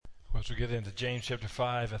As we get into James chapter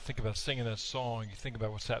 5, I think about singing that song. You think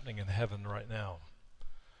about what's happening in heaven right now.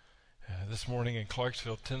 This morning in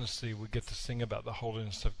Clarksville, Tennessee, we get to sing about the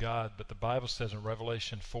holiness of God, but the Bible says in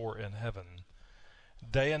Revelation 4 in heaven,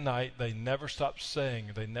 day and night they never stop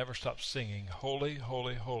saying, they never stop singing, holy,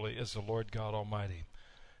 holy, holy is the Lord God Almighty,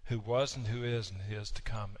 who was and who is to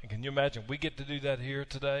come. And can you imagine, we get to do that here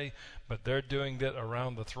today, but they're doing that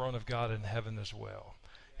around the throne of God in heaven as well.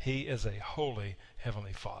 He is a holy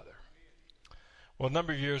Heavenly Father. Well, a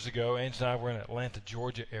number of years ago, Ange and I were in Atlanta,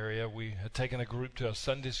 Georgia area. We had taken a group to a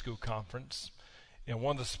Sunday school conference. And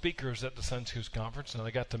one of the speakers at the Sunday school conference, and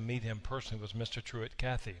I got to meet him personally, was Mr. Truett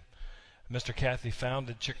Cathy. Mr. Cathy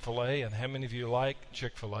founded Chick-fil-A, and how many of you like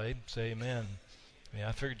Chick-fil-A? Say amen. Yeah,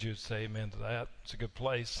 I figured you'd say amen to that. It's a good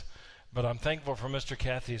place. But I'm thankful for Mr.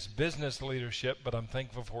 Cathy's business leadership, but I'm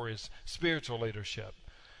thankful for his spiritual leadership.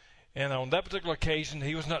 And on that particular occasion,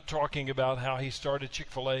 he was not talking about how he started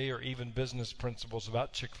Chick-fil-A or even business principles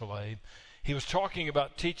about Chick-fil-A. He was talking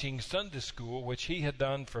about teaching Sunday school, which he had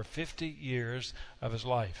done for 50 years of his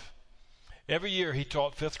life. Every year he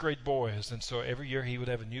taught fifth grade boys, and so every year he would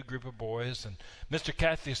have a new group of boys. And Mr.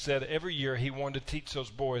 Cathy said every year he wanted to teach those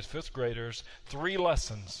boys, fifth graders, 3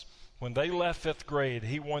 lessons. When they left fifth grade,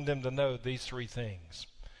 he wanted them to know these 3 things.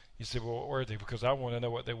 You say, well, what were they? Because I want to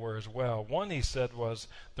know what they were as well. One, he said, was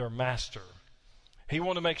their master. He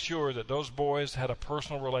wanted to make sure that those boys had a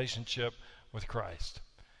personal relationship with Christ.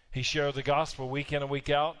 He shared the gospel week in and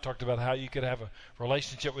week out, talked about how you could have a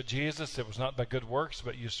relationship with Jesus. It was not by good works,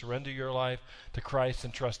 but you surrender your life to Christ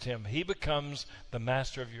and trust Him. He becomes the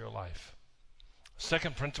master of your life.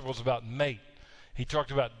 Second principle is about mate. He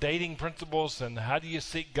talked about dating principles and how do you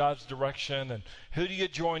seek God's direction and who do you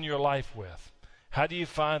join your life with. How do you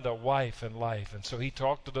find a wife in life? And so he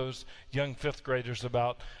talked to those young fifth graders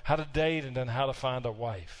about how to date and then how to find a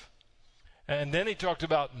wife. And then he talked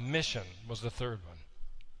about mission was the third one.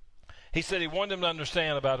 He said he wanted them to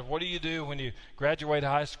understand about what do you do when you graduate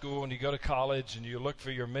high school and you go to college and you look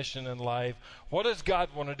for your mission in life. What does God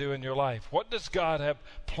want to do in your life? What does God have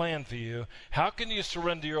planned for you? How can you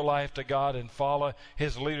surrender your life to God and follow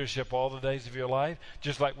His leadership all the days of your life?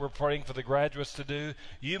 Just like we're praying for the graduates to do.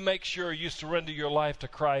 You make sure you surrender your life to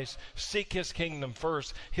Christ. Seek His kingdom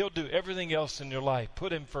first. He'll do everything else in your life.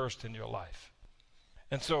 Put Him first in your life.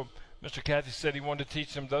 And so Mr. Cathy said he wanted to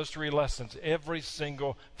teach them those 3 lessons, every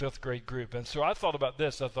single fifth grade group. And so I thought about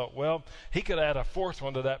this. I thought, well, he could add a 4th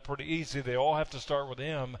one to that pretty easy. They all have to start with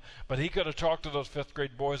M. But he could have talked to those fifth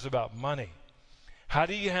grade boys about money. How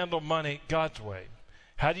do you handle money God's way?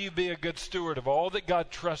 How do you be a good steward of all that God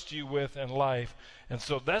trusts you with in life? And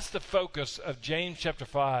so that's the focus of James chapter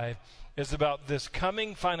 5, is about this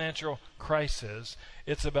coming financial crisis.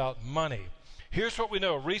 It's about money. Here's what we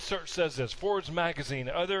know. Research says this. Forbes magazine,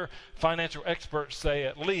 other financial experts say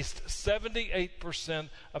at least 78%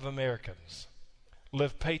 of Americans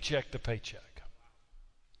live paycheck to paycheck.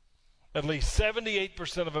 At least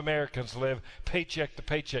 78% of Americans live paycheck to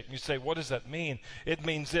paycheck. And you say, what does that mean? It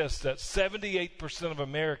means this, that 78% of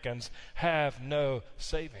Americans have no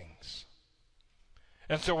savings.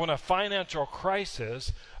 And so when a financial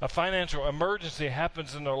crisis, a financial emergency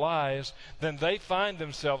happens in their lives, then they find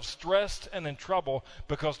themselves stressed and in trouble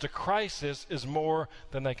because the crisis is more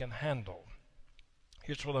than they can handle.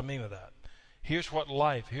 Here's what I mean by that. Here's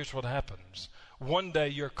what happens. One day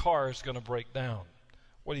your car is going to break down.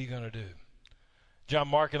 What are you going to do? John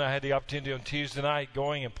Mark and I had the opportunity on Tuesday night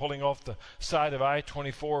going and pulling off the side of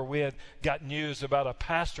I-24. We had got news about a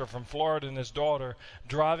pastor from Florida and his daughter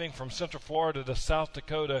driving from Central Florida to South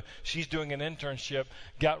Dakota. She's doing an internship,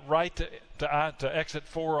 got right to exit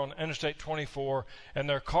 4 on Interstate 24, and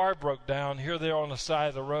their car broke down. Here they are on the side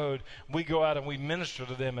of the road. We go out and we minister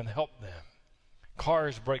to them and help them.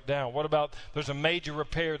 Cars break down. What about there's a major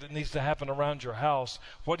repair that needs to happen around your house?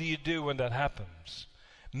 What do you do when that happens?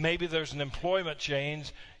 Maybe there's an employment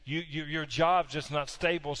change. Your job's just not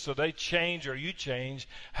stable, so they change or you change.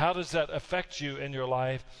 How does that affect you in your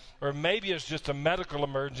life? Or maybe it's just a medical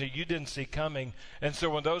emergency you didn't see coming. And so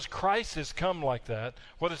when those crises come like that,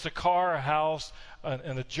 whether it's a car, a house,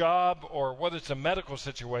 and a job, or whether it's a medical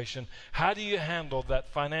situation, how do you handle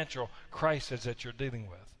that financial crisis that you're dealing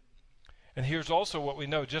with? And here's also what we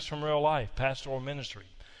know just from real life, pastoral ministry.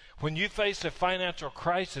 When you face a financial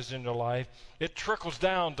crisis in your life, it trickles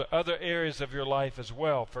down to other areas of your life as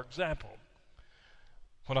well. For example,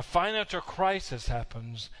 when a financial crisis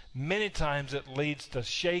happens, many times it leads to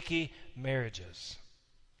shaky marriages.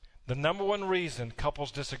 The number one reason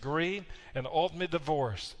couples disagree and ultimately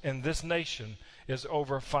divorce in this nation is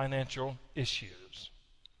over financial issues.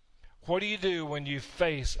 What do you do when you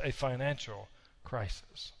face a financial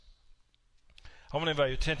crisis? I want to invite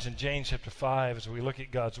your attention, James chapter 5, as we look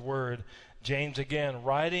at God's Word. James, again,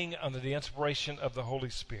 writing under the inspiration of the Holy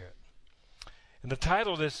Spirit. And the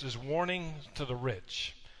title of this is Warning to the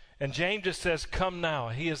Rich. And James just says, come now.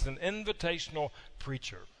 He is an invitational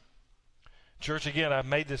preacher. Church, again, I've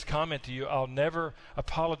made this comment to you. I'll never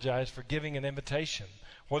apologize for giving an invitation,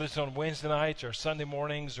 whether it's on Wednesday nights or Sunday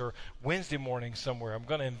mornings or Wednesday mornings somewhere. I'm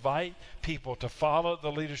going to invite people to follow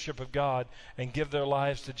the leadership of God and give their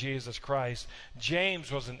lives to Jesus Christ.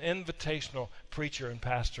 James was an invitational preacher and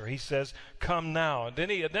pastor. He says, come now. And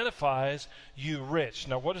then he identifies you rich.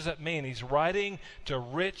 Now, what does that mean? He's writing to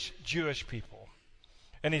rich Jewish people.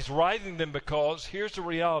 And he's writing them because, here's the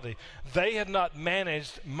reality, they had not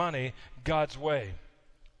managed money God's way.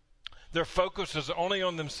 Their focus was only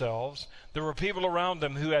on themselves. There were people around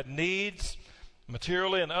them who had needs,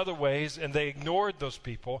 materially and other ways, and they ignored those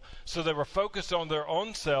people. So they were focused on their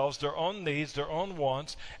own selves, their own needs, their own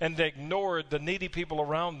wants, and they ignored the needy people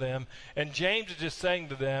around them. And James is just saying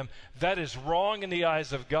to them, that is wrong in the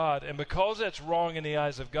eyes of God. And because that's wrong in the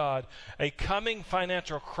eyes of God, a coming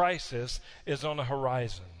financial crisis is on the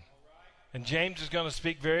horizon. And James is going to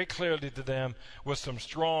speak very clearly to them with some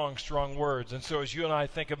strong, strong words. And so as you and I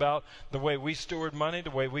think about the way we steward money, the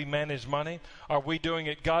way we manage money, are we doing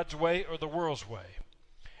it God's way or the world's way?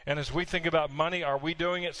 And as we think about money, are we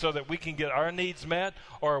doing it so that we can get our needs met,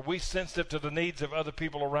 or are we sensitive to the needs of other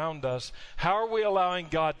people around us? How are we allowing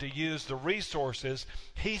God to use the resources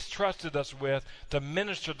He's trusted us with to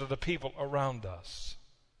minister to the people around us?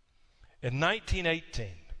 In 1918,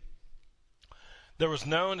 there was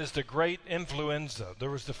known as the Great Influenza.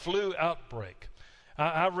 There was the flu outbreak.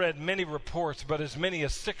 I read many reports, but as many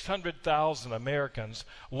as 600,000 Americans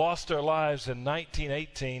lost their lives in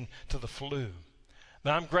 1918 to the flu.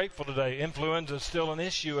 Now, I'm grateful today. Influenza is still an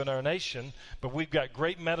issue in our nation, but we've got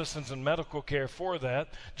great medicines and medical care for that.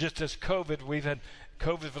 Just as COVID, we've had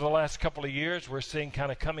COVID for the last couple of years. We're seeing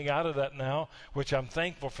kind of coming out of that now, which I'm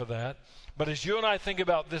thankful for that. But as you and I think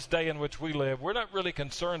about this day in which we live, we're not really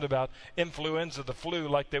concerned about influenza, the flu,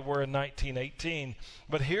 like they were in 1918.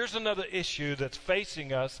 But here's another issue that's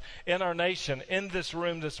facing us in our nation, in this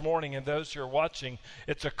room this morning, and those who are watching.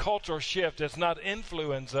 It's a cultural shift. It's not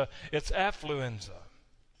influenza, it's affluenza.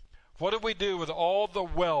 What do we do with all the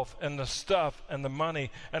wealth and the stuff and the money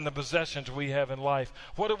and the possessions we have in life?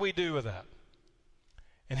 What do we do with that?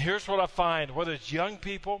 And here's what I find, whether it's young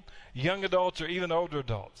people, young adults, or even older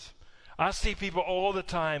adults. I see people all the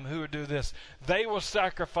time who do this. They will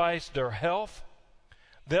sacrifice their health.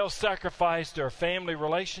 They'll sacrifice their family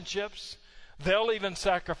relationships. They'll even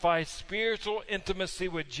sacrifice spiritual intimacy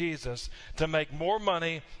with Jesus to make more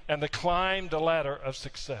money and to climb the ladder of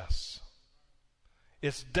success.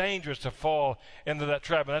 It's dangerous to fall into that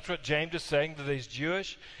trap. And that's what James is saying to these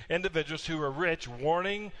Jewish individuals who are rich,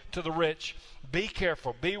 warning to the rich, be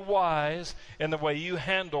careful, be wise in the way you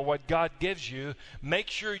handle what God gives you. Make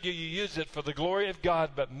sure you use it for the glory of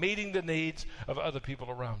God, but meeting the needs of other people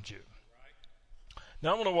around you. Now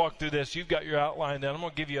I'm going to walk through this. You've got your outline down. I'm going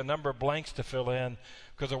to give you a number of blanks to fill in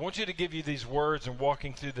because I want you to give you these words and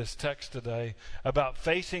walking through this text today about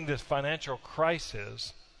facing this financial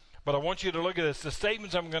crisis. But I want you to look at this. The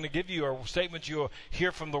statements I'm going to give you are statements you'll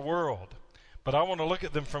hear from the world. But I want to look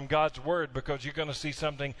at them from God's Word because you're going to see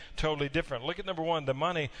something totally different. Look at number one, the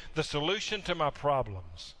money, the solution to my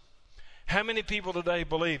problems. How many people today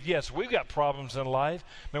believe, yes, we've got problems in life.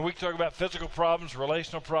 I mean, we can talk about physical problems,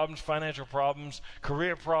 relational problems, financial problems,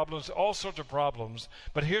 career problems, all sorts of problems.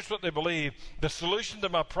 But here's what they believe. The solution to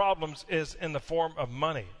my problems is in the form of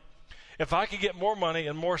money. If I could get more money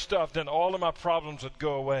and more stuff, then all of my problems would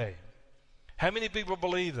go away. How many people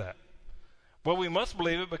believe that? Well, we must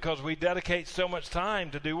believe it because we dedicate so much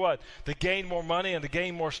time to do what? To gain more money and to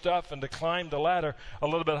gain more stuff and to climb the ladder a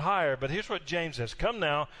little bit higher. But here's what James says. Come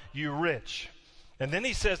now, you rich. And then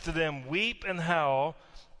he says to them, weep and howl.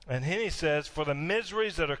 And then he says, for the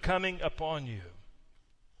miseries that are coming upon you.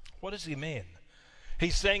 What does he mean?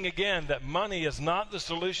 He's saying again that money is not the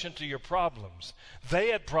solution to your problems. They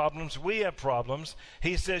had problems, we have problems.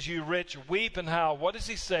 He says, you rich, weep and howl. What is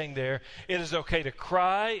he saying there? It is okay to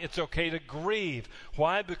cry, it's okay to grieve.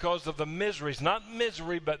 Why? Because of the miseries, not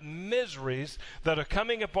misery, but miseries that are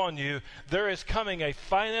coming upon you. There is coming a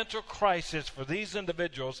financial crisis for these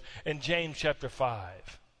individuals in James chapter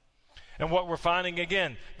 5. And what we're finding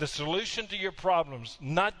again, the solution to your problems,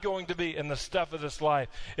 not going to be in the stuff of this life.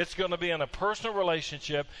 It's going to be in a personal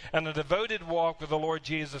relationship and a devoted walk with the Lord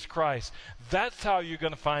Jesus Christ. That's how you're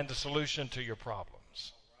going to find the solution to your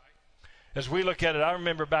problems. As we look at it, I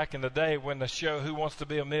remember back in the day when the show Who Wants to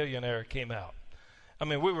Be a Millionaire came out. I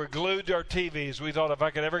mean, we were glued to our TVs. We thought if I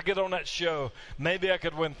could ever get on that show, maybe I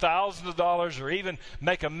could win thousands of dollars or even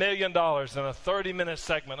make $1 million in a 30-minute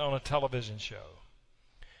segment on a television show.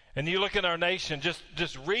 And you look at our nation,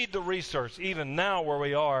 just read the research, even now where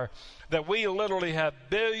we are, that we literally have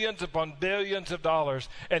billions upon billions of dollars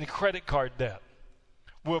in credit card debt.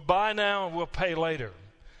 We'll buy now and we'll pay later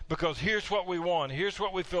because here's what we want. Here's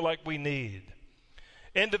what we feel like we need.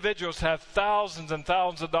 Individuals have thousands and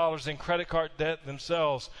thousands of dollars in credit card debt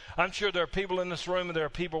themselves. I'm sure there are people in this room and there are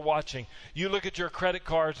people watching. You look at your credit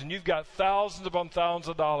cards and you've got thousands upon thousands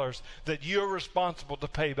of dollars that you're responsible to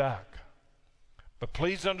pay back. But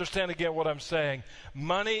please understand again what I'm saying.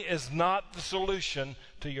 Money is not the solution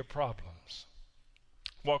to your problems.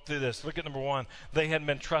 Walk through this. Look at number 1. They hadn't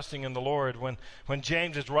been trusting in the Lord. When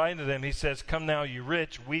James is writing to them, he says, "Come now, you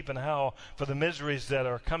rich, weep and howl for the miseries that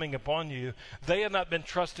are coming upon you." They had not been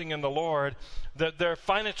trusting in the Lord. Their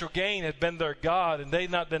financial gain had been their God, and they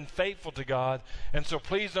had not been faithful to God. And so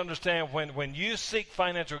please understand, when you seek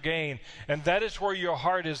financial gain, and that is where your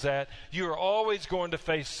heart is at, you are always going to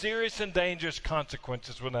face serious and dangerous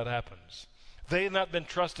consequences when that happens. They have not been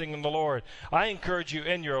trusting in the Lord. I encourage you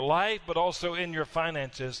in your life, but also in your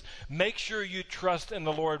finances, make sure you trust in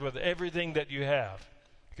the Lord with everything that you have.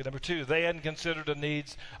 Okay, number 2, they hadn't considered the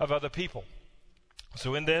needs of other people.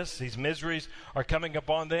 So in this, these miseries are coming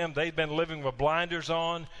upon them. They've been living with blinders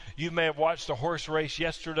on. You may have watched a horse race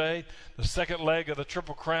yesterday, the second leg of the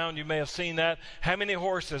Triple Crown. You may have seen that. How many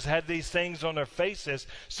horses had these things on their faces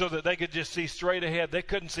so that they could just see straight ahead? They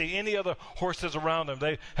couldn't see any other horses around them.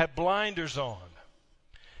 They had blinders on.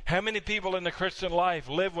 How many people in the Christian life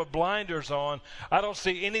live with blinders on? I don't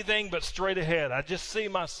see anything but straight ahead. I just see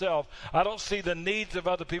myself. I don't see the needs of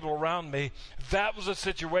other people around me. That was a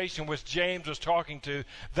situation which James was talking to.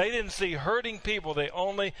 They didn't see hurting people. They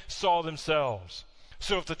only saw themselves.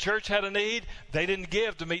 So if the church had a need, they didn't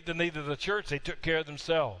give to meet the need of the church. They took care of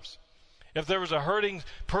themselves. If there was a hurting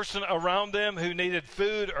person around them who needed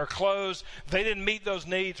food or clothes, they didn't meet those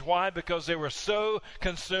needs. Why? Because they were so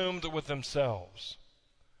consumed with themselves.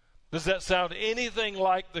 Does that sound anything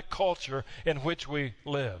like the culture in which we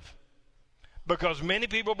live? Because many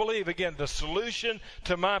people believe, again, the solution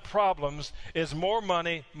to my problems is more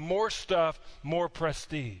money, more stuff, more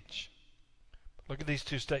prestige. Look at these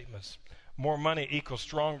 2 statements. More money equals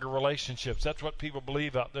stronger relationships. That's what people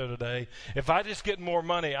believe out there today. If I just get more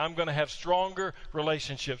money, I'm going to have stronger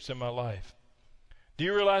relationships in my life. Do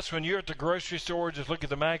you realize when you're at the grocery store, just look at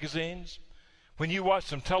the magazines? When you watch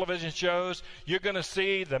some television shows, you're going to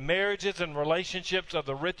see the marriages and relationships of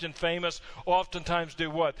the rich and famous oftentimes do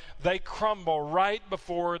what? They crumble right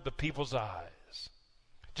before the people's eyes.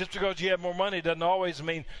 Just because you have more money doesn't always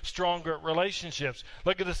mean stronger relationships.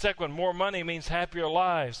 Look at the second one. More money means happier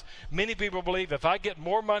lives. Many people believe if I get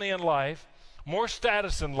more money in life, more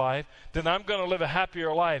status in life, then I'm going to live a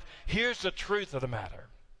happier life. Here's the truth of the matter.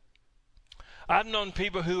 I've known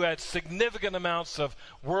people who had significant amounts of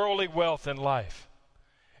worldly wealth in life,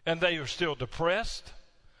 and they were still depressed,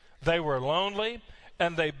 they were lonely,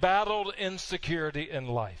 and they battled insecurity in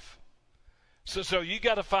life. So you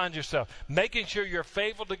got to find yourself making sure you're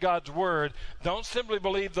faithful to God's word. Don't simply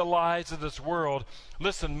believe the lies of this world.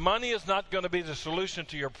 Listen, money is not going to be the solution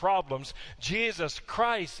to your problems. Jesus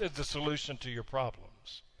Christ is the solution to your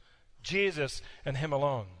problems. Jesus and Him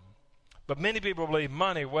alone. But many people believe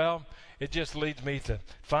money, well, it just leads me to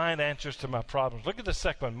find answers to my problems. Look at the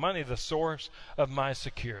second one. Money, the source of my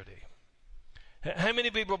security. How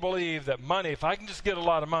many people believe that money, if I can just get a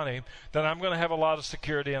lot of money, then I'm going to have a lot of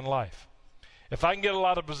security in life? If I can get a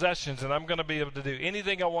lot of possessions and I'm going to be able to do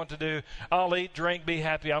anything I want to do, I'll eat, drink, be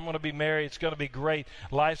happy, I'm going to be married, it's going to be great,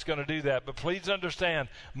 life's going to do that. But please understand,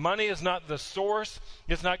 money is not the source,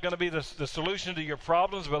 it's not going to be the solution to your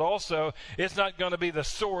problems, but also it's not going to be the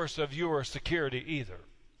source of your security either.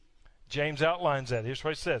 James outlines that. Here's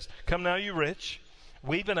what he says. Come now, you rich,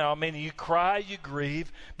 weep and howl, meaning you cry, you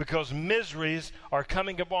grieve, because miseries are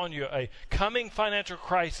coming upon you. A coming financial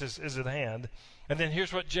crisis is at hand. And then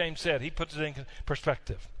here's what James said. He puts it in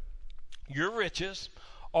perspective. Your riches,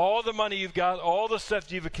 all the money you've got, all the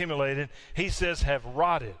stuff you've accumulated, he says, have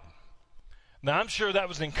rotted. Now, I'm sure that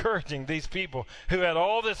was encouraging these people who had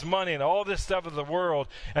all this money and all this stuff of the world.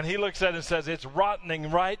 And he looks at it and says, it's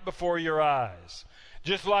rotting right before your eyes.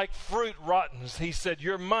 Just like fruit rottens, he said,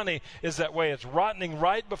 your money is that way. It's rotting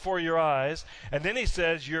right before your eyes. And then he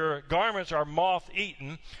says, your garments are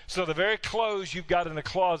moth-eaten. So the very clothes you've got in the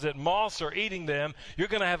closet, moths are eating them. You're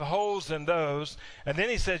going to have holes in those. And then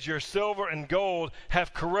he says, your silver and gold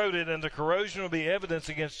have corroded, and the corrosion will be evidence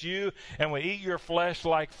against you, and will eat your flesh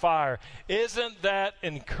like fire. Isn't that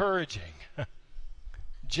encouraging?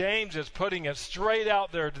 James is putting it straight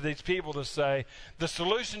out there to these people to say, the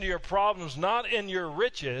solution to your problems not in your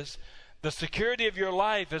riches. The security of your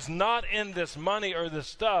life is not in this money or this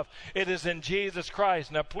stuff. It is in Jesus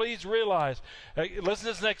Christ. Now, please realize, listen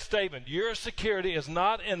to this next statement. Your security is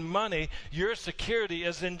not in money. Your security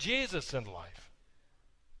is in Jesus in life.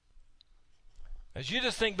 As you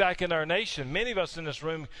just think back in our nation, many of us in this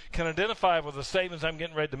room can identify with the statements I'm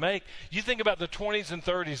getting ready to make. You think about the 20s and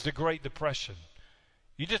 30s, the Great Depression.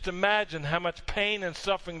 You just imagine how much pain and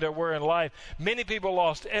suffering there were in life. Many people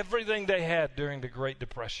lost everything they had during the Great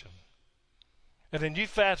Depression. And then you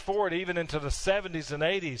fast forward even into the 70s and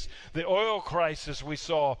 80s, the oil crisis we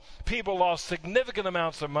saw. People lost significant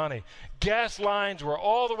amounts of money. Gas lines were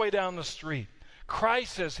all the way down the street.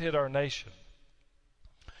 Crisis hit our nation.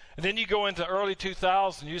 And then you go into early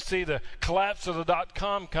 2000, you see the collapse of the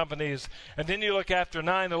dot-com companies. And then you look after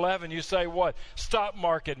 9/11, you say what? Stock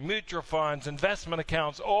market, mutual funds, investment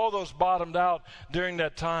accounts, all those bottomed out during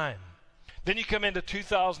that time. Then you come into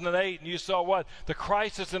 2008 and you saw what? The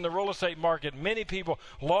crisis in the real estate market. Many people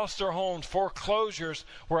lost their homes. Foreclosures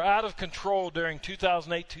were out of control during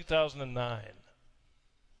 2008, 2009.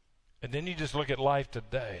 And then you just look at life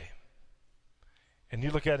today. And you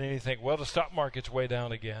look at it and you think, well, the stock market's way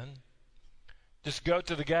down again. Just go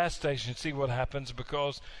to the gas station and see what happens,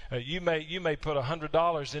 because you may put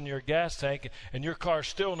 $100 in your gas tank and your car's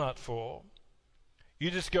still not full. You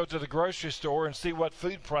just go to the grocery store and see what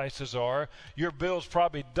food prices are. Your bill's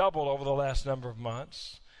probably doubled over the last number of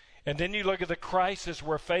months. And then you look at the crisis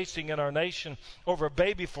we're facing in our nation over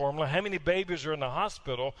baby formula. How many babies are in the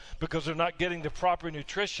hospital because they're not getting the proper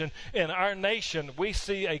nutrition? In our nation, we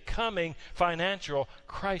see a coming financial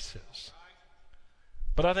crisis.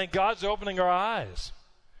 But I think God's opening our eyes.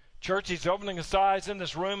 Church, He's opening His eyes in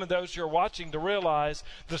this room and those who are watching to realize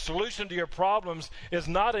the solution to your problems is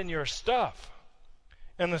not in your stuff.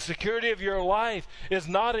 And the security of your life is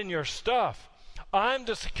not in your stuff. I'm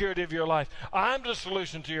the security of your life. I'm the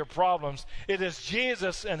solution to your problems. It is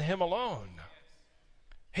Jesus and Him alone.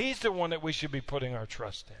 He's the one that we should be putting our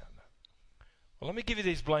trust in. Well, let me give you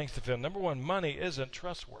these blanks to fill. Number one, money isn't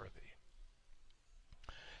trustworthy.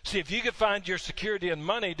 See, if you could find your security in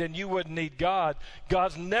money, then you wouldn't need God.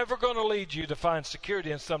 God's never going to lead you to find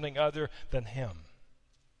security in something other than Him.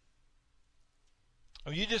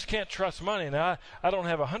 You just can't trust money. Now, I don't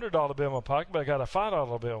have a $100 bill in my pocket, but I got a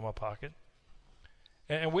 $5 bill in my pocket.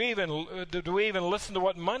 And do we even listen to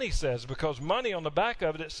what money says? Because money on the back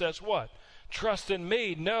of it, it says what? Trust in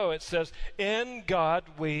me. No, it says, in God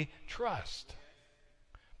we trust.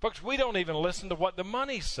 Folks, we don't even listen to what the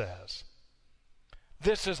money says.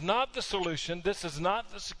 This is not the solution. This is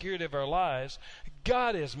not the security of our lives.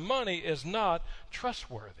 God is. Money is not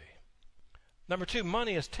trustworthy. Number two,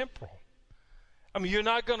 money is temporal. I mean, you're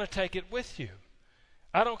not going to take it with you.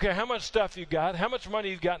 I don't care how much stuff you've got, how much money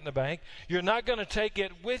you've got in the bank. You're not going to take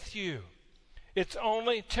it with you. It's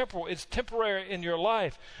only temporal. It's temporary in your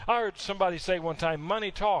life. I heard somebody say one time,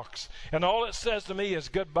 money talks, and all it says to me is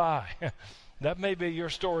goodbye. That may be your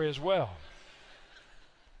story as well.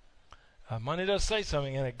 Money does say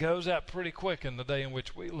something, and it goes out pretty quick in the day in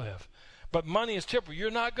which we live. But money is temporal.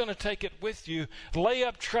 You're not going to take it with you. Lay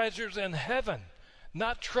up treasures in heaven,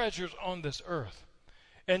 not treasures on this earth.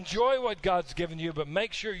 Enjoy what God's given you, but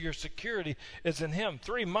make sure your security is in Him.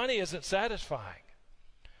 3, money isn't satisfying.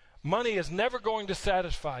 Money is never going to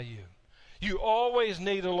satisfy you. You always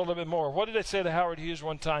need a little bit more. What did they say to Howard Hughes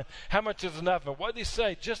one time? How much is enough? And what did he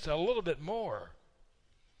say? Just a little bit more.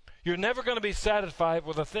 You're never going to be satisfied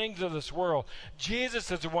with the things of this world.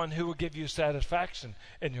 Jesus is the one who will give you satisfaction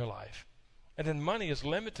in your life. And then money is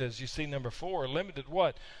limited, as you see number 4. Limited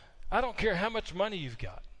what? I don't care how much money you've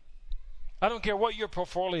got. I don't care what your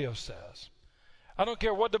portfolio says. I don't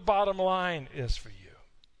care what the bottom line is for you.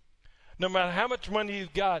 No matter how much money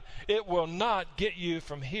you've got, it will not get you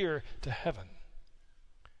from here to heaven.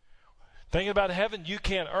 Thinking about heaven, you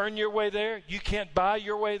can't earn your way there. You can't buy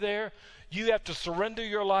your way there. You have to surrender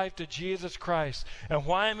your life to Jesus Christ. And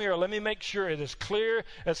why I'm here, let me make sure it is clear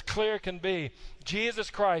as clear can be. Jesus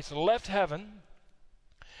Christ left heaven.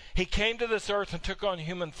 He came to this earth and took on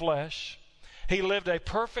human flesh. He lived a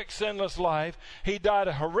perfect, sinless life. He died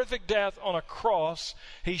a horrific death on a cross.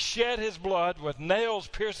 He shed His blood with nails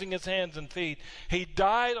piercing His hands and feet. He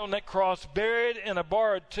died on that cross, buried in a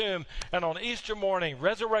borrowed tomb. And on Easter morning,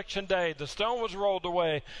 Resurrection Day, the stone was rolled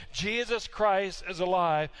away. Jesus Christ is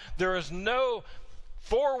alive. There is no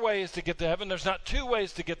 4 ways to get to heaven. There's not 2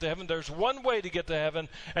 ways to get to heaven. There's one way to get to heaven,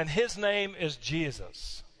 and His name is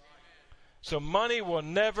Jesus. So money will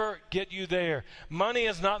never get you there. Money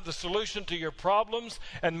is not the solution to your problems,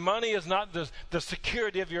 and money is not the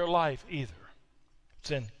security of your life either.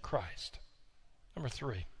 It's in Christ. Number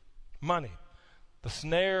 3, money, the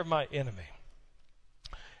snare of my enemy.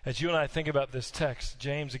 As you and I think about this text,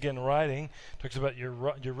 James again writing, talks about your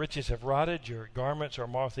riches have rotted, your garments are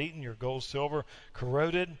moth-eaten, your gold, silver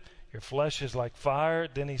corroded, your flesh is like fire.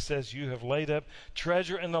 Then he says you have laid up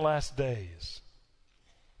treasure in the last days.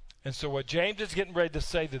 And so what James is getting ready to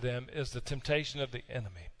say to them is the temptation of the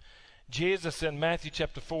enemy. Jesus in Matthew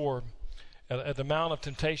chapter 4, at the Mount of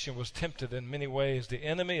Temptation, was tempted in many ways. The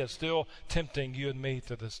enemy is still tempting you and me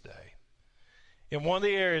to this day. And one of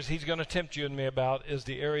the areas he's going to tempt you and me about is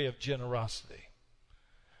the area of generosity.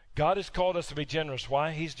 God has called us to be generous.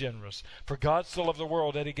 Why? He's generous. For God so loved the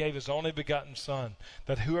world that he gave his only begotten Son,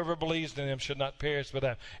 that whoever believes in him should not perish but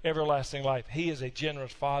have everlasting life. He is a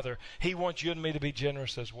generous Father. He wants you and me to be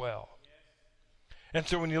generous as well. And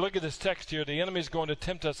so when you look at this text here, the enemy is going to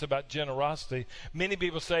tempt us about generosity. Many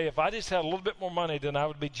people say, if I just had a little bit more money, then I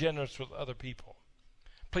would be generous with other people.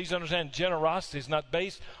 Please understand, generosity is not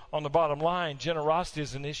based on the bottom line. Generosity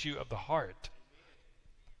is an issue of the heart.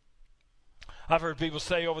 I've heard people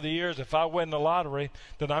say over the years, if I win the lottery,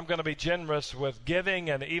 then I'm going to be generous with giving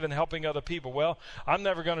and even helping other people. Well, I'm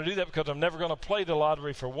never going to do that because I'm never going to play the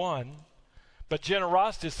lottery for one. But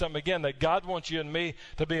generosity is something, again, that God wants you and me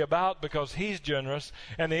to be about because he's generous.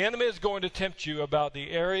 And the enemy is going to tempt you about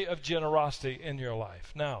the area of generosity in your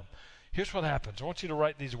life. Now, here's what happens. I want you to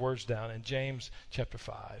write these words down in James chapter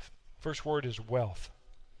 5. First word is wealth.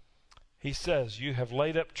 He says, you have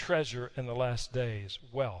laid up treasure in the last days,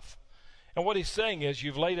 wealth. And what he's saying is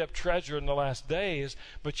you've laid up treasure in the last days,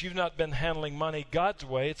 but you've not been handling money God's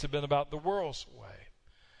way. It's been about the world's way.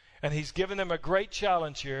 And he's given them a great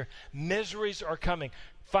challenge here. Miseries are coming.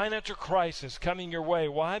 Financial crisis coming your way.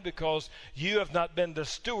 Why? Because you have not been the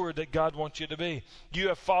steward that God wants you to be. You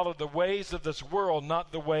have followed the ways of this world,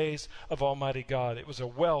 not the ways of Almighty God. It was a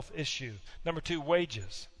wealth issue. Number 2,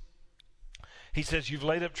 wages. He says, you've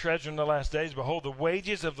laid up treasure in the last days. Behold, the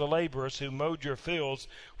wages of the laborers who mowed your fields,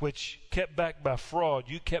 which kept back by fraud.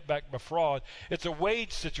 You kept back by fraud. It's a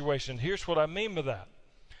wage situation. Here's what I mean by that.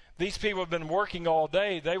 These people have been working all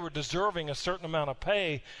day. They were deserving a certain amount of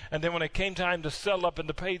pay. And then when it came time to settle up and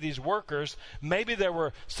to pay these workers, maybe they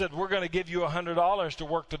said, we're going to give you $100 to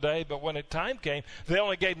work today. But when the time came, they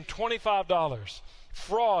only gave them $25.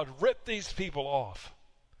 Fraud ripped these people off.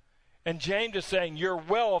 And James is saying your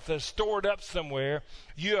wealth is stored up somewhere.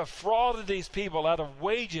 You have frauded these people out of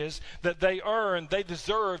wages that they earned, they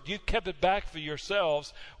deserved. You kept it back for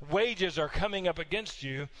yourselves. Wages are coming up against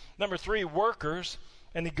you. Number 3, workers.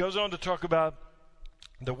 And he goes on to talk about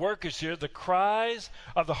the workers here. The cries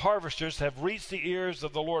of the harvesters have reached the ears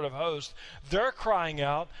of the Lord of hosts. They're crying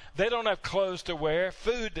out. They don't have clothes to wear,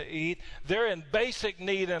 food to eat. They're in basic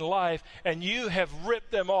need in life, and you have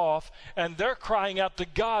ripped them off, and they're crying out to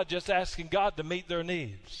God, just asking God to meet their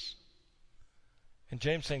needs. And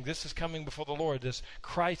James saying, this is coming before the Lord. This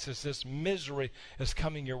crisis, this misery is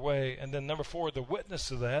coming your way. And then number 4, the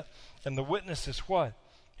witness of that. And the witness is what?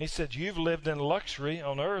 He said, you've lived in luxury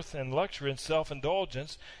on earth, and luxury and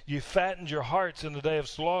self-indulgence. You fattened your hearts in the day of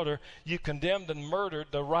slaughter. You condemned and murdered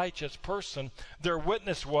the righteous person. Their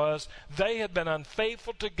witness was they had been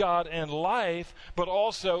unfaithful to God in life, but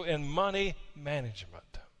also in money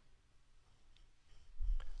management.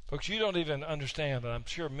 Folks, you don't even understand, and I'm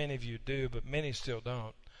sure many of you do, but many still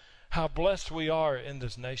don't, how blessed we are in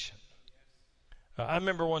this nation. I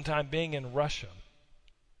remember one time being in Russia.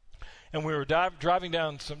 And we were driving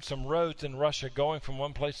down some roads in Russia, going from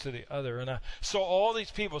one place to the other. And I saw all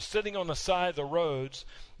these people sitting on the side of the roads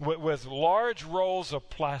with large rolls of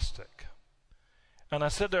plastic. And I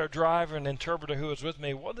said to our driver and interpreter who was with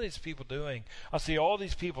me, what are these people doing? I see all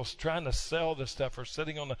these people trying to sell this stuff or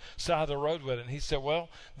sitting on the side of the road with it. And he said, well,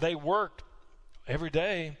 they work every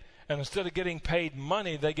day. And instead of getting paid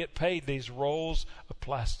money, they get paid these rolls of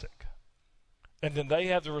plastic. And then they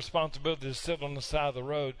have the responsibility to sit on the side of the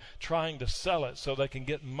road trying to sell it so they can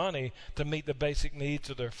get money to meet the basic needs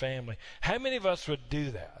of their family. How many of us would do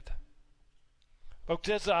that? Folks,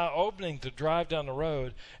 it's eye-opening to drive down the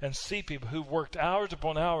road and see people who've worked hours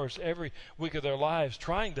upon hours every week of their lives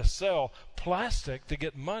trying to sell plastic to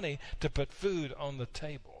get money to put food on the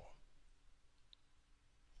table.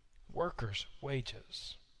 Workers'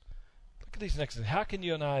 wages. Look at these next things. How can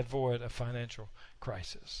you and I avoid a financial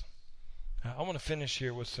crisis? I want to finish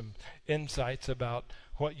here with some insights about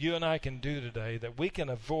what you and I can do today that we can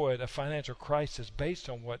avoid a financial crisis based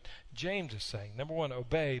on what James is saying. Number 1,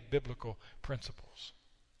 obey biblical principles.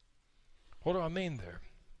 What do I mean there?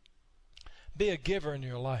 Be a giver in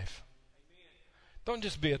your life. Don't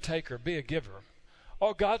just be a taker, be a giver.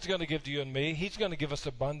 Oh, God's going to give to you and me. He's going to give us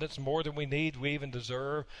abundance, more than we need, we even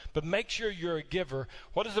deserve. But make sure you're a giver.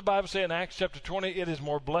 What does the Bible say in Acts chapter 20? It is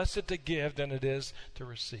more blessed to give than it is to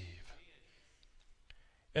receive.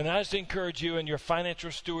 And I just encourage you in your financial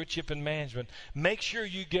stewardship and management, make sure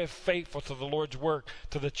you give faithful to the Lord's work,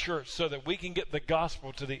 to the church, so that we can get the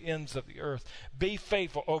gospel to the ends of the earth. Be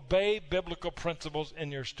faithful. Obey biblical principles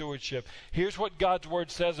in your stewardship. Here's what God's word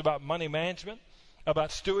says about money management,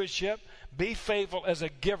 about stewardship. Be faithful as a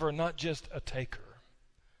giver, not just a taker.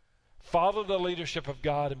 Follow the leadership of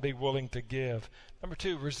God and be willing to give. Number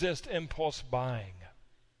 2, resist impulse buying.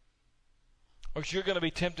 Or you're going to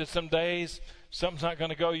be tempted some days. Something's not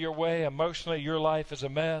going to go your way. Emotionally, your life is a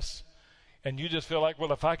mess. And you just feel like,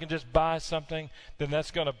 well, if I can just buy something, then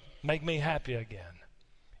that's going to make me happy again.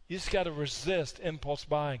 You just got to resist impulse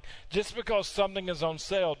buying. Just because something is on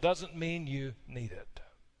sale doesn't mean you need it.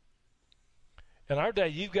 In our day,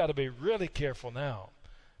 you've got to be really careful now.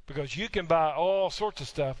 Because you can buy all sorts of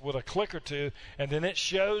stuff with a click or two, and then it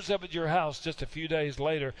shows up at your house just a few days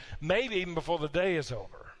later, maybe even before the day is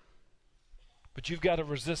over. But you've got to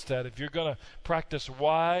resist that. If you're going to practice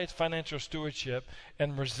wise financial stewardship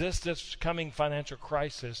and resist this coming financial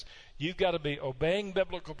crisis, you've got to be obeying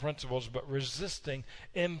biblical principles but resisting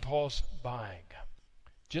impulse buying.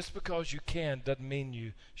 Just because you can doesn't mean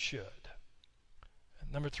you should.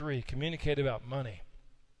 Number 3, communicate about money.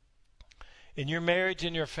 In your marriage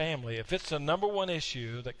and your family, if it's the number one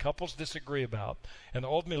issue that couples disagree about and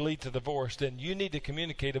ultimately lead to divorce, then you need to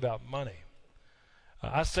communicate about money.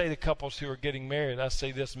 I say to couples who are getting married, I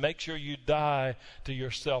say this: make sure you die to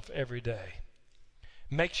yourself every day.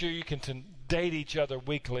 Make sure you can date each other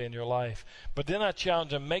weekly in your life. But then I challenge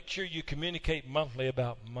them, make sure you communicate monthly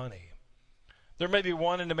about money. There may be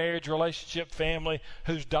one in the marriage relationship family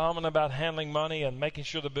who's dominant about handling money and making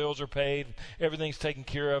sure the bills are paid, everything's taken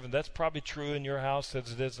care of, and that's probably true in your house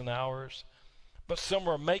as it is in ours. But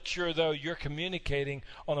somewhere, make sure, though, you're communicating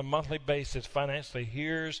on a monthly basis financially.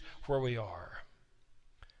 Here's where we are.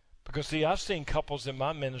 Because, see, I've seen couples in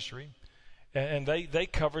my ministry, and they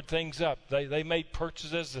covered things up. They made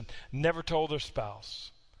purchases and never told their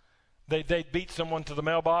spouse. They'd beat someone to the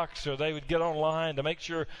mailbox, or they would get online to make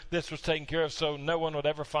sure this was taken care of so no one would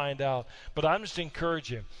ever find out. But I'm just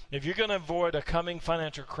encouraging you, if you're going to avoid a coming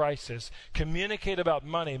financial crisis, communicate about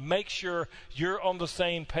money. Make sure you're on the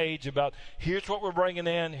same page about here's what we're bringing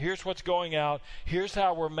in, here's what's going out, here's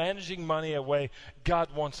how we're managing money a way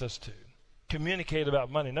God wants us to. Communicate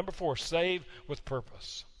about money. Number 4, save with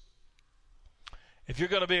purpose. If you're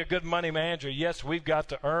going to be a good money manager, yes, we've got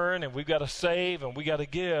to earn and we've got to save and we've got to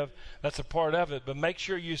give. That's a part of it. But make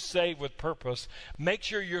sure you save with purpose. Make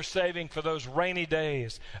sure you're saving for those rainy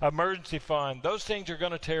days, emergency fund. Those things are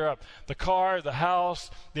going to tear up. The car, the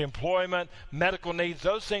house, the employment, medical needs,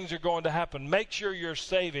 those things are going to happen. Make sure you're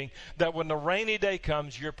saving that when the rainy day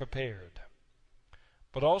comes, you're prepared.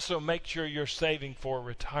 But also make sure you're saving for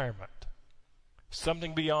retirement.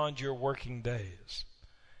 Something beyond your working days.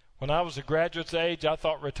 When I was a graduate's age, I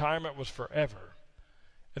thought retirement was forever.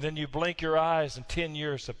 And then you blink your eyes and 10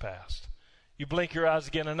 years have passed. You blink your eyes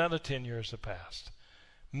again, another 10 years have passed.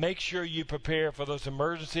 Make sure you prepare for those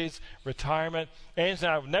emergencies, retirement. And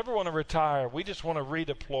I never want to retire. We just want to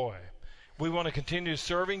redeploy. We want to continue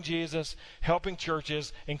serving Jesus, helping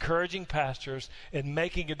churches, encouraging pastors, and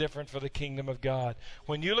making a difference for the kingdom of God.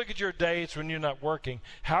 When you look at your days when you're not working,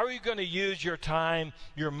 how are you going to use your time,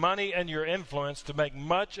 your money, and your influence to make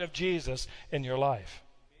much of Jesus in your life?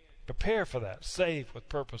 Prepare for that. Save with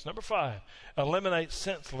purpose. Number 5, eliminate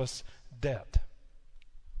senseless debt.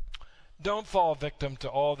 Don't fall victim to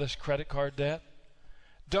all this credit card debt.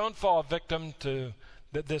 Don't fall victim to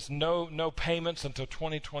this no payments until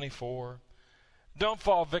 2024. Don't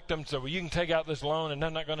fall victim to, well, you can take out this loan and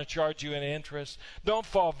I'm not going to charge you any interest. Don't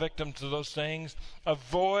fall victim to those things.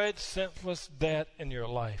 Avoid senseless debt in your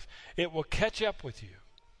life. It will catch up with you.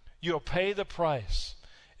 You'll pay the price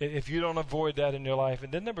if you don't avoid that in your life.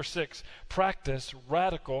 And then number 6, practice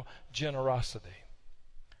radical generosity.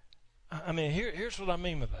 I mean, here's what I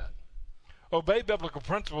mean with that. Obey biblical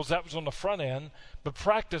principles, that was on the front end, but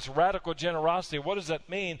practice radical generosity. What does that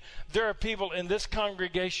mean? There are people in this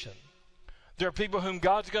congregation, there are people whom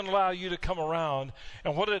God's going to allow you to come around,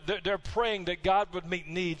 and they're praying that God would meet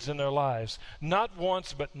needs in their lives. Not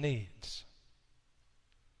wants, but needs.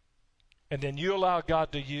 And then you allow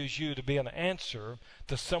God to use you to be an answer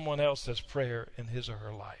to someone else's prayer in his or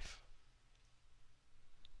her life.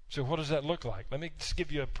 So what does that look like? Let me just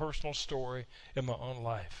give you a personal story in my own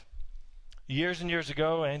life. Years and years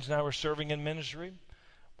ago, Angie and I were serving in ministry.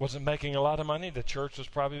 Wasn't making a lot of money. The church was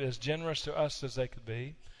probably as generous to us as they could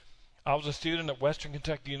be. I was a student at Western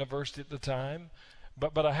Kentucky University at the time.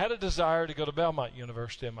 But I had a desire to go to Belmont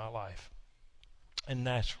University in my life, in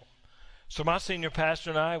Nashville. So my senior pastor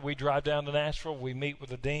and I, we drive down to Nashville. We meet with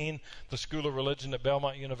the dean, the School of Religion at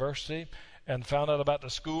Belmont University, and found out about the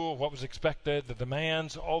school, what was expected, the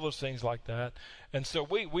demands, all those things like that. And so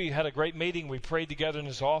we had a great meeting. We prayed together in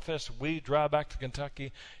his office. We drive back to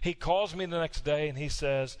Kentucky. He calls me the next day, and he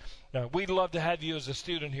says, we'd love to have you as a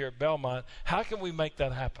student here at Belmont. How can we make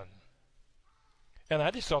that happen? And I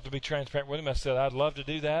just thought, to be transparent with him, I said, I'd love to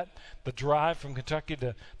do that. The drive from Kentucky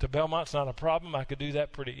to Belmont's not a problem. I could do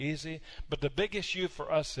that pretty easy. But the big issue for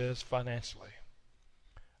us is financially.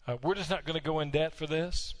 We're just not going to go in debt for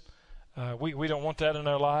this. We don't want that in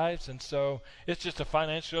our lives. And so it's just a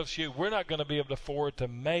financial issue. We're not going to be able to afford to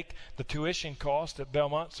make the tuition cost at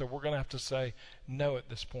Belmont, so we're going to have to say no at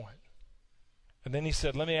this point. And then he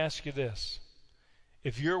said, let me ask you this.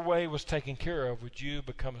 If your way was taken care of, would you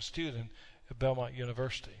become a student at Belmont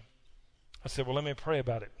University? I said, well, let me pray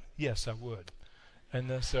about it. Yes, I would. And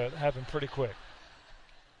this happened pretty quick.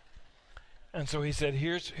 And so he said,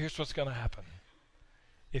 here's what's going to happen.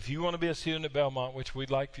 If you want to be a student at Belmont, which we'd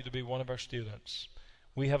like you to be one of our students,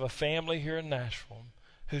 we have a family here in Nashville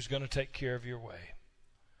who's going to take care of your way.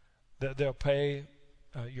 They'll pay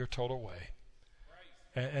your total way.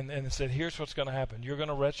 And it said, here's what's going to happen. You're going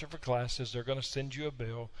to register for classes. They're going to send you a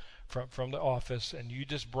bill from the office, and you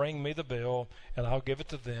just bring me the bill, and I'll give it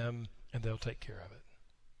to them, and they'll take care of it.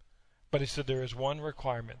 But he said, there is one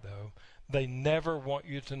requirement, though. They never want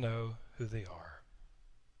you to know who they are.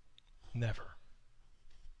 Never.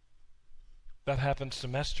 That happened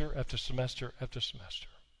semester after semester after semester.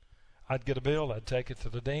 I'd get a bill. I'd take it to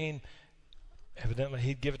the dean. Evidently,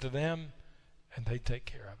 he'd give it to them, and they'd take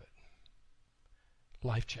care of it.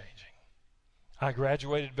 Life-changing. I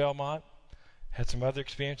graduated Belmont, had some other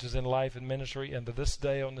experiences in life and ministry, and to this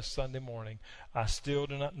day on this Sunday morning, I still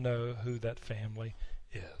do not know who that family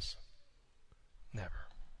is. Never.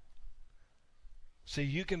 See,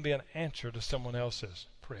 you can be an answer to someone else's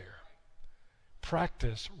prayer.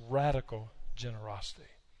 Practice radical generosity.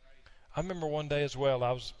 I remember one day as well,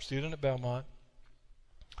 I was a student at Belmont.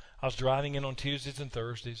 I was driving in on Tuesdays and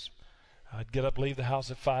Thursdays. I'd get up, leave the house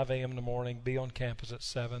at 5 a.m. in the morning, be on campus at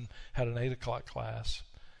 7, had an 8 o'clock class.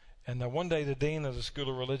 And one day the dean of the School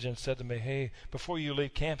of Religion said to me, hey, before you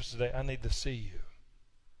leave campus today, I need to see you.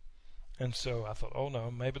 And so I thought, oh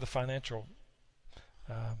no, maybe the financial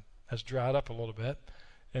has dried up a little bit.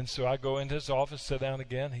 And so I go into his office, sit down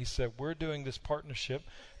again. He said, we're doing this partnership,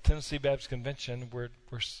 Tennessee Baptist Convention.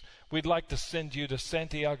 We'd like to send you to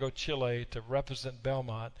Santiago, Chile to represent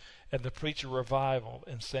Belmont and to preach a revival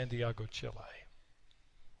in Santiago, Chile.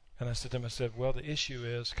 And I said to him, well, the issue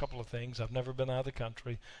is a couple of things. I've never been out of the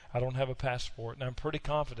country. I don't have a passport, and I'm pretty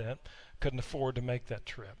confident couldn't afford to make that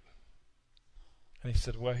trip. And he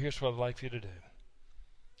said, well, here's what I'd like for you to do.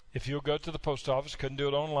 If you'll go to the post office, couldn't do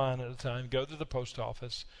it online at the time, go to the post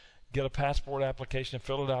office, get a passport application,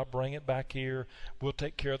 fill it out, bring it back here. We'll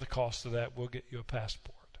take care of the cost of that. We'll get you a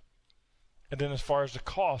passport. And then as far as the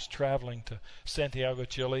cost traveling to Santiago,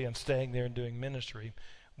 Chile and staying there and doing ministry,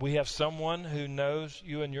 we have someone who knows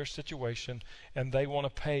you and your situation, and they want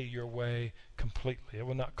to pay your way completely. It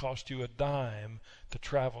will not cost you a dime to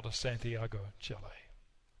travel to Santiago, Chile.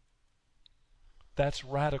 That's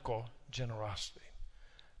radical generosity.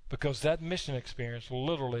 Because that mission experience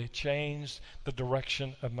literally changed the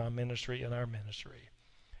direction of my ministry and our ministry.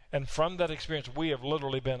 And from that experience, we have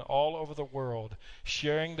literally been all over the world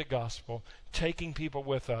sharing the gospel, taking people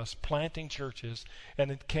with us, planting churches,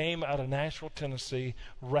 and it came out of Nashville, Tennessee,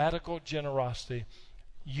 radical generosity.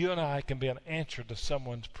 You and I can be an answer to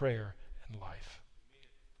someone's prayer in life.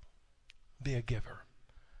 Be a giver,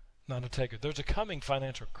 not a taker. There's a coming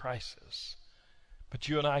financial crisis, but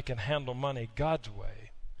you and I can handle money God's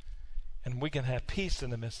way. And we can have peace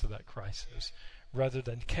in the midst of that crisis rather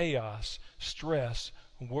than chaos, stress,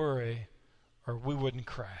 worry, or we wouldn't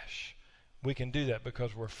crash. We can do that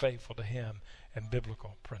because we're faithful to Him and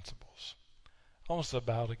biblical principles. I want us to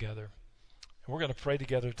bow together. And we're going to pray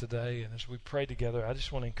together today. And as we pray together, I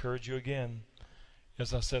just want to encourage you again.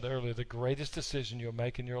 As I said earlier, the greatest decision you'll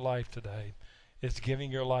make in your life today is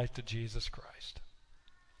giving your life to Jesus Christ.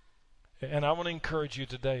 And I want to encourage you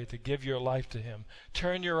today to give your life to Him.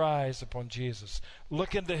 Turn your eyes upon Jesus.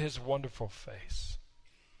 Look into His wonderful face.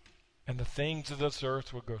 And the things of this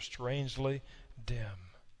earth will go strangely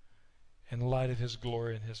dim in light of His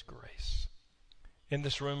glory and His grace. In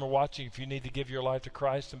this room or watching, if you need to give your life to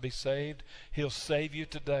Christ and be saved, He'll save you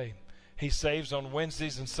today. He saves on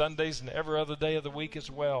Wednesdays and Sundays and every other day of the week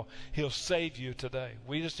as well. He'll save you today.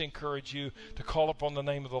 We just encourage you to call upon the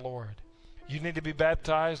name of the Lord. You need to be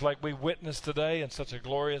baptized like we witnessed today in such a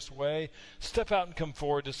glorious way. Step out and come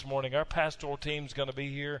forward this morning. Our pastoral team's going to be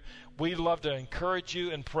here. We love to encourage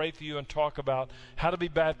you and pray for you and talk about how to be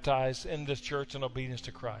baptized in this church in obedience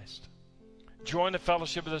to Christ. Join the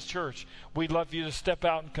fellowship of this church. We'd love for you to step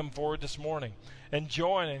out and come forward this morning and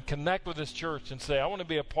join and connect with this church and say, I want to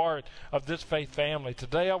be a part of this faith family.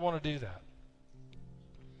 Today I want to do that.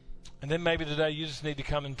 And then maybe today you just need to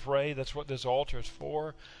come and pray. That's what this altar is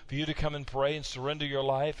for you to come and pray and surrender your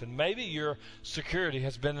life. And maybe your security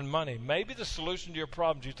has been in money. Maybe the solution to your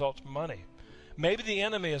problems you thought was money. Maybe the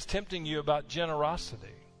enemy is tempting you about generosity.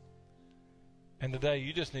 And today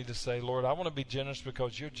you just need to say, Lord, I want to be generous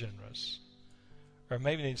because you're generous. Or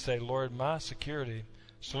maybe you need to say, Lord, my security,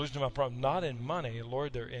 solution to my problem, not in money.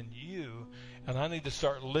 Lord, they're in you. And I need to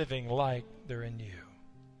start living like they're in you,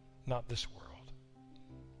 not this world.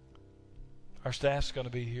 Our staff's going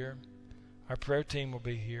to be here. Our prayer team will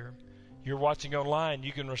be here. You're watching online.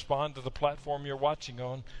 You can respond to the platform you're watching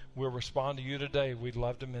on. We'll respond to you today. We'd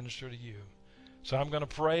love to minister to you. So I'm going to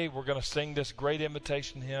pray. We're going to sing this great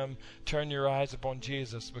invitation hymn, Turn Your Eyes Upon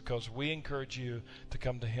Jesus, because we encourage you to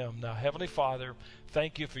come to him. Now, Heavenly Father,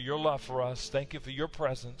 thank you for your love for us. Thank you for your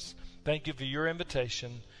presence. Thank you for your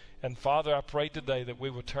invitation. And Father, I pray today that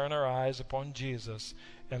we will turn our eyes upon Jesus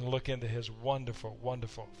and look into his wonderful,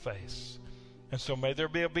 wonderful face. And so may there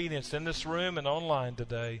be obedience in this room and online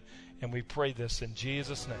today. And we pray this in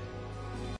Jesus' name.